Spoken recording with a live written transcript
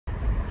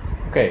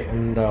Okay,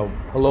 and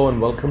hello and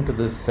welcome to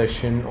this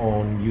session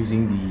on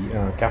using the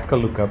Kafka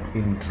lookup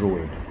in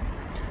Druid.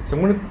 So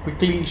I'm going to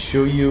quickly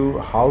show you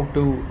how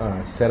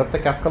to set up the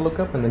Kafka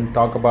lookup and then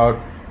talk about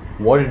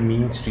what it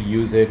means to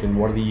use it and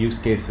what are the use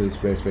cases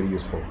where it's very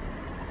useful.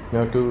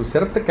 Now to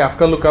set up the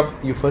Kafka lookup,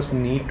 you first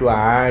need to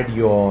add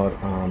your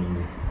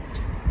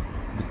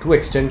the two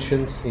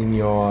extensions in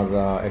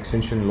your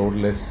extension load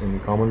list in the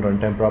common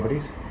runtime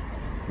properties.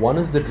 One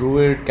is the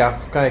Druid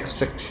Kafka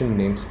extraction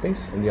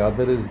namespace and the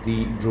other is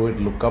the Druid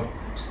lookup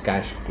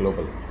cache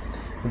global.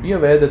 Be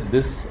aware that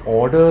this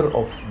order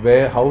of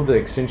how the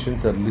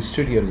extensions are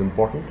listed here is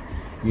important.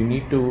 You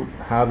need to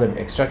have an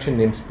extraction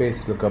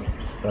namespace lookup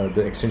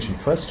the extension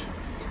first,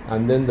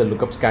 and then the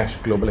lookup cache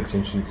global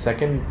extension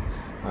second,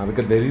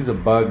 because there is a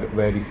bug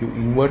where if you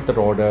invert that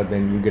order,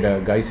 then you get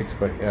a guise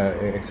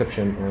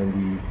exception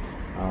and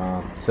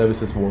the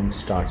services won't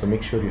start. So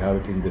make sure you have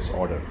it in this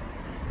order.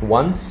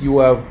 Once you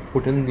have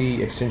put in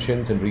the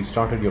extensions and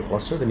restarted your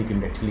cluster, then you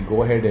can actually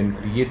go ahead and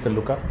create the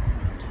lookup.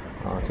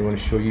 So I'm going to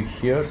show you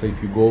here. So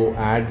if you go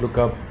add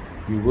lookup,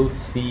 you will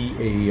see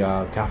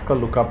a Kafka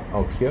lookup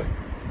out here.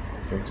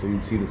 Okay, so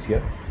you'll see this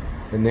here.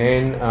 And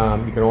then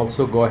you can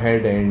also go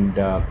ahead and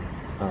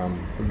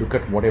look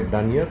at what I've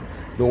done here.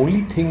 The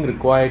only thing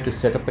required to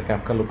set up the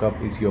Kafka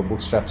lookup is your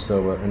Bootstrap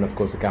server and of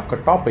course the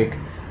Kafka topic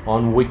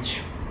on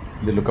which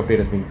the lookup data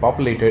is being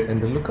populated,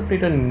 and the lookup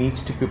data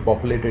needs to be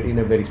populated in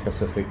a very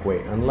specific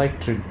way. Unlike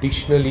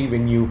traditionally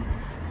when you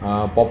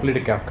populate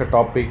a Kafka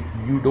topic,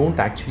 you don't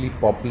actually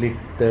populate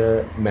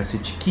the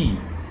message key,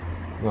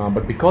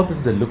 but because this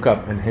is a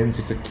lookup and hence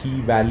it's a key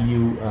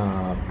value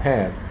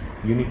pair,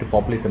 you need to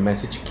populate the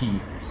message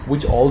key,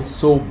 which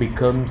also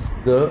becomes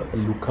the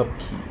lookup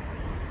key.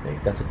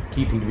 Right? That's a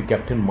key thing to be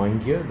kept in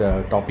mind here.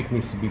 The topic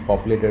needs to be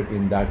populated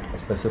in that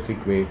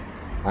specific way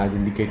as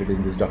indicated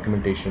in this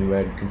documentation,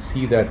 where you can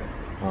see that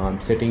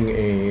setting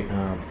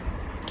a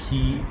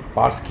key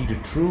parse key to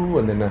true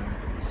and then a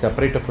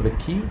separator for the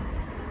key,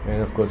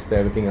 and of course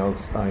everything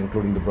else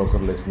including the broker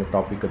list and the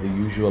topic of the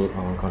usual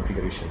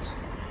configurations.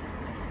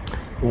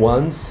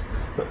 Once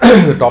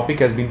the topic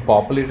has been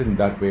populated in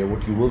that way,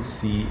 what you will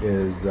see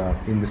is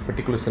in this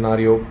particular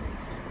scenario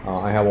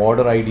I have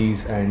order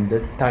IDs and the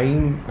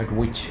time at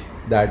which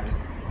that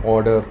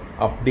order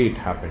update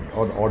happened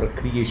or the order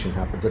creation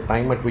happened, the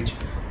time at which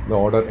the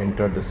order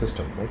entered the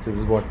system, right? So this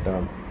is what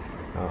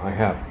I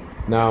have.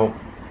 Now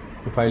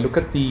if I look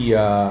at the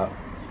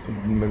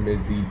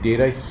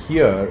data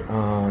here,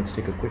 let's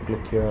take a quick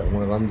look here. I'm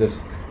going to run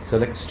this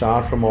select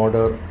star from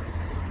order.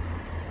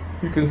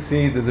 You can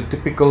see there's a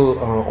typical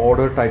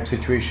order type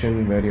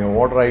situation where you have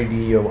order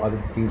ID or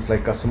other things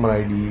like customer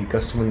ID,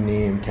 customer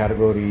name,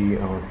 category,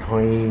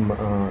 time,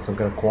 some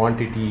kind of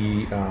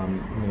quantity,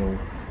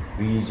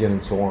 region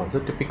and so on. So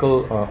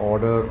typical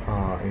order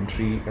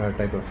entry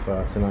type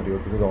of scenario.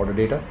 This is order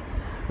data.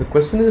 The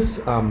question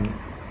is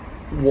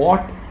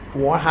what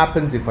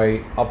happens if I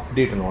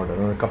update an order?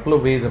 Now, a couple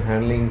of ways of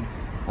handling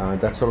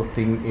that sort of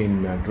thing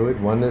in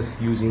Druid. One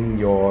is using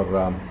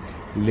your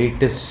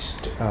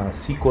latest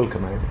SQL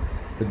command,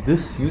 but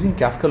this using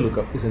Kafka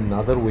lookup is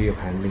another way of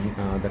handling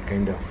that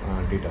kind of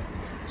data.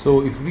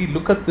 So if we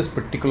look at this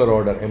particular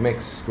order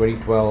MX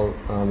 2012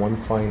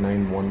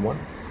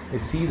 15911, I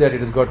see that it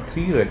has got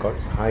 3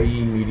 records: high,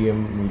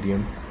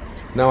 medium.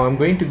 Now I'm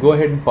going to go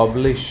ahead and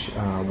publish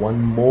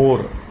one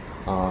more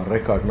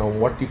record. Now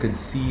what you can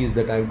see is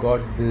that I've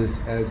got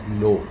this as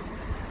low.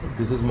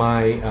 This is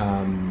my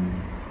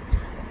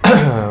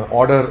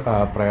order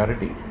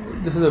priority.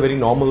 This is a very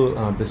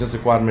normal business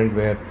requirement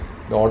where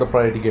the order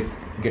priority gets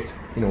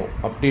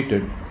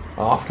updated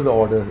after the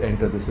orders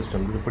enter the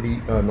system. This is a pretty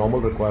normal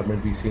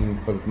requirement we see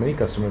with many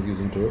customers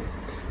using Druid.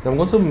 Now I'm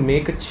going to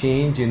make a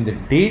change in the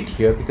date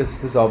here, because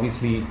this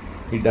obviously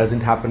it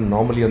doesn't happen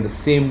normally on the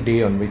same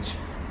day on which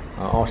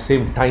or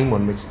same time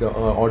on which the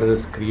order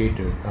is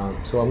created.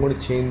 So I'm going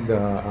to change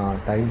the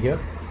time here.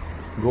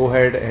 Go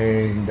ahead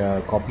and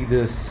copy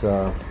this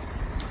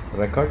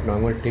record. Now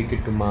I'm going to take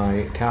it to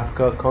my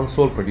Kafka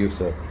console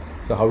producer.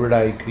 So how did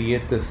I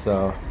create this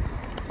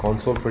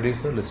console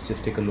producer? Let's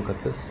just take a look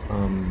at this.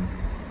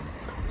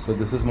 So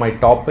this is my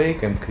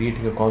topic. I'm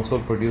creating a console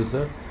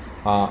producer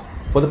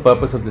for the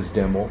purpose of this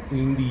demo.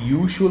 In the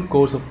usual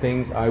course of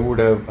things, I would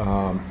have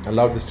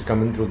allowed this to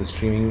come in through the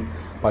streaming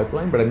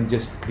pipeline, but I'm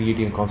just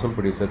creating a console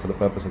producer for the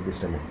purpose of this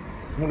demo.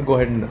 So I'm going to go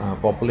ahead and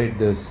populate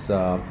this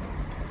the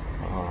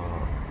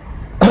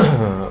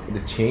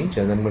change,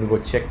 and then I'm going to go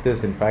check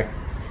this. In fact,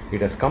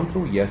 it has come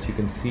through. Yes, you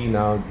can see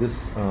now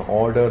this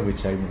order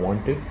which I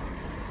wanted,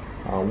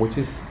 which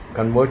is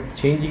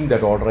changing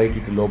that order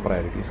ID to low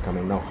priority is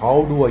coming. Now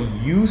how do I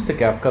use the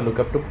Kafka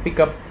lookup to pick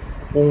up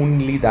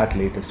only that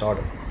latest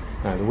order?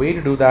 Now the way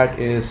to do that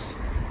is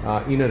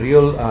in a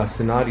real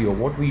scenario,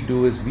 what we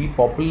do is we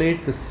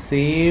populate the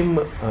same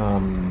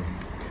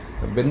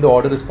when the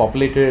order is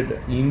populated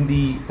in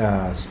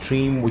the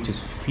stream which is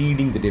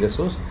feeding the data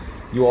source.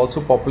 You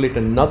also populate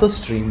another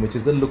stream which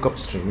is the lookup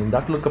stream. In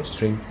that lookup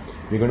stream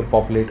we're going to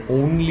populate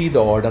only the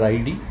order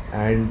ID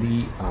and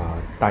the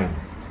time.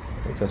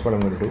 Right, so that's what I'm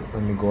going to do.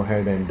 I'm going to go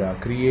ahead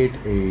and create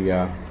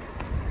a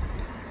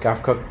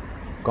Kafka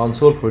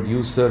console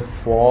producer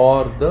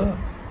for the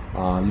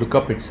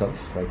lookup itself.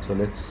 Right, so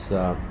let's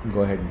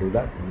go ahead and do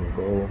that.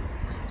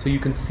 So you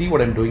can see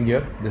what I'm doing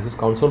here. This is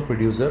console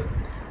producer.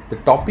 The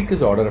topic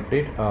is order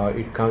update.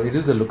 It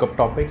is a lookup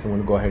topic, so I'm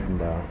going to go ahead and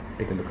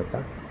take a look at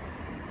that.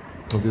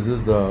 So this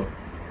is the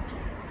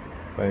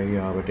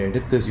but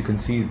edit this, you can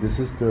see this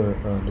is the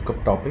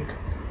lookup topic.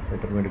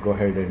 Right, I'm going to go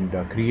ahead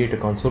and create a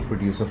console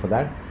producer for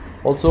that.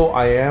 Also,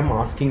 I am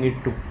asking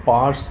it to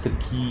parse the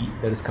key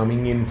that is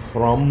coming in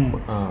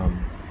from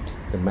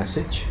the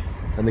message,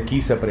 and the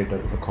key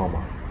separator is a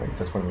comma. Right,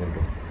 that's what I'm going to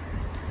do.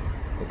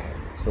 Okay,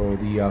 so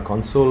the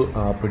console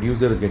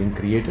producer is getting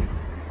created.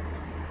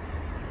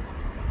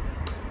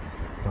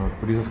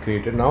 Producer is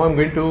created. Now I'm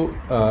going to,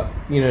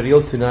 in a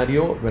real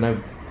scenario, when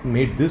I've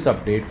made this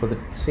update for the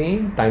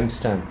same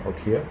timestamp out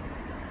here,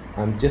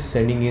 I'm just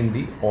sending in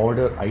the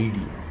order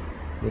ID.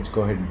 Let's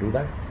go ahead and do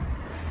that.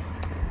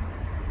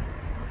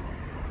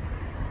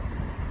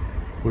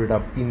 Put it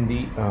up in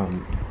the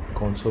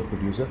console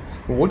producer.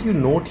 What you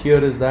note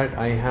here is that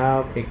I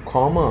have a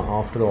comma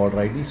after the order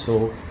ID.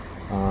 So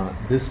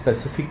this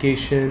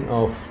specification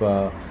of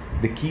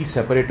the key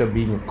separator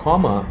being a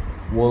comma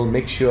will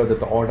make sure that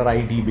the order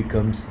ID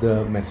becomes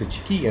the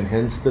message key and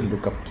hence the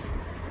lookup key.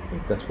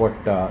 That's what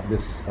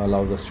this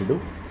allows us to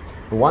do.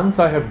 Once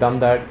I have done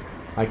that,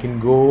 I can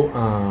go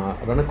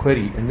run a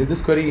query, and with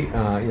this query,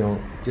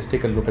 just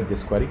take a look at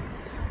this query.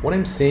 What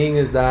I'm saying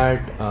is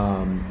that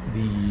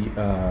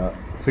the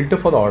filter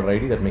for the order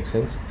ID, that makes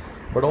sense,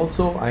 but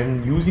also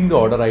I'm using the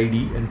order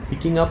ID and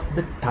picking up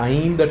the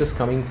time that is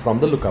coming from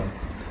the lookup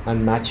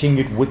and matching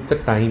it with the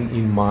time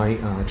in my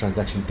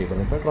transaction table.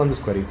 If I run this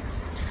query,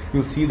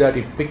 you'll see that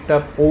it picked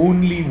up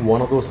only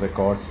one of those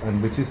records,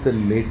 and which is the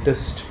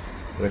latest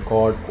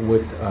record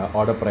with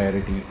order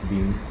priority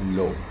being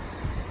low.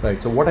 Right,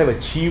 so what I've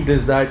achieved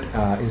is that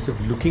instead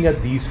of looking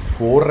at these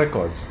 4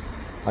 records,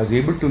 I was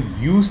able to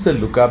use the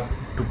lookup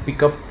to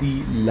pick up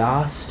the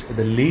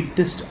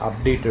latest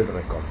updated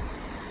record.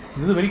 So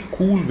this is a very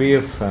cool way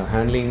of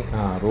handling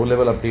row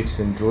level updates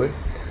in Druid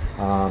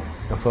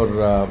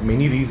for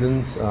many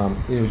reasons.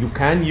 You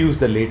can use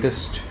the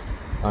latest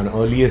and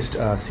earliest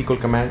SQL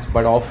commands,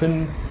 but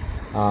often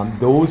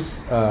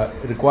those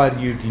require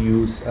you to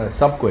use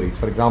subqueries.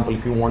 For example,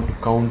 if you want to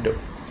count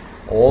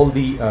all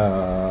the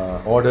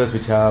orders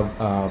which have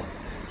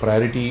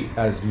priority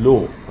as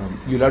low,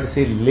 you'll have to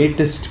say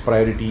latest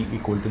priority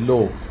equal to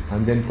low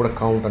and then put a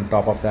count on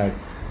top of that,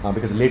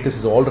 because latest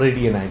is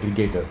already an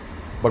aggregator.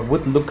 But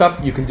with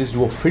lookup, you can just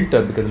do a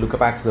filter, because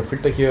lookup acts as a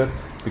filter here,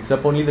 picks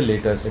up only the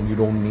latest, and you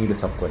don't need a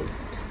subquery.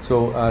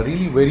 So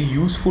really very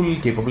useful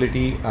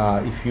capability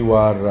if you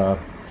are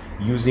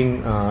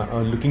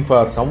looking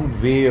for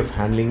some way of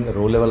handling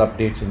row level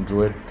updates in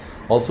Druid.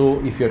 Also,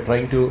 if you're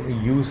trying to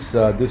use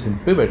this in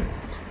Pivot,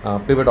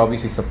 Pivot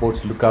obviously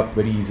supports lookup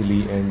very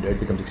easily, and it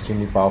becomes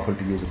extremely powerful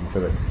to use it in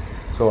Pivot.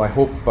 So I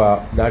hope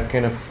that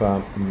kind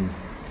of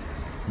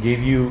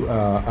gave you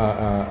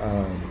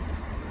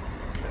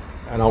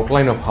an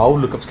outline of how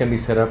lookups can be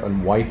set up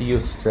and why to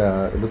use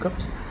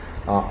lookups.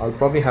 I'll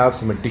probably have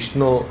some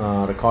additional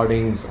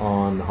recordings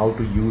on how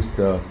to use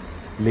the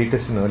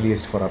latest and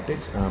earliest for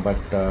updates, but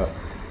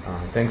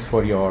thanks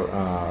for your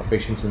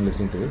patience in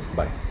listening to this.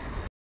 Bye.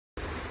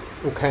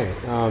 Okay,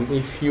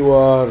 if you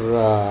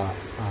are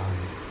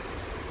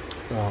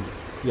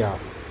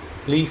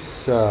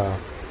please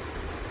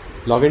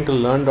log into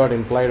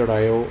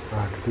learn.imply.io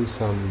to do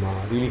some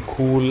really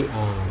cool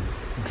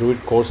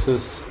Druid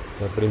courses.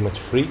 They're pretty much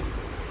free.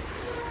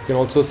 You can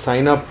also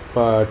sign up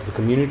to the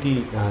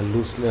community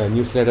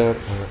newsletter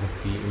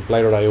at the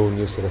imply.io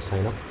newsletter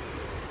sign up.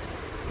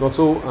 And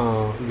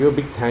also give a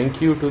big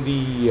thank you to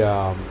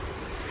the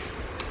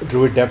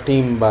Druid dev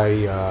team by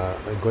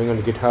going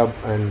on to GitHub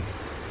and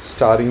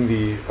starting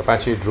the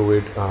Apache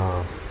Druid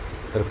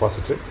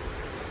repository.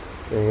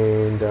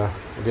 And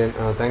again,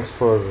 thanks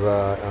for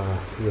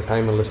your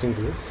time and listening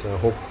to this. I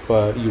hope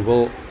you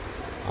will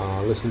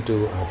listen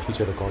to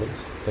future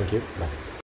recordings. Thank you. Bye.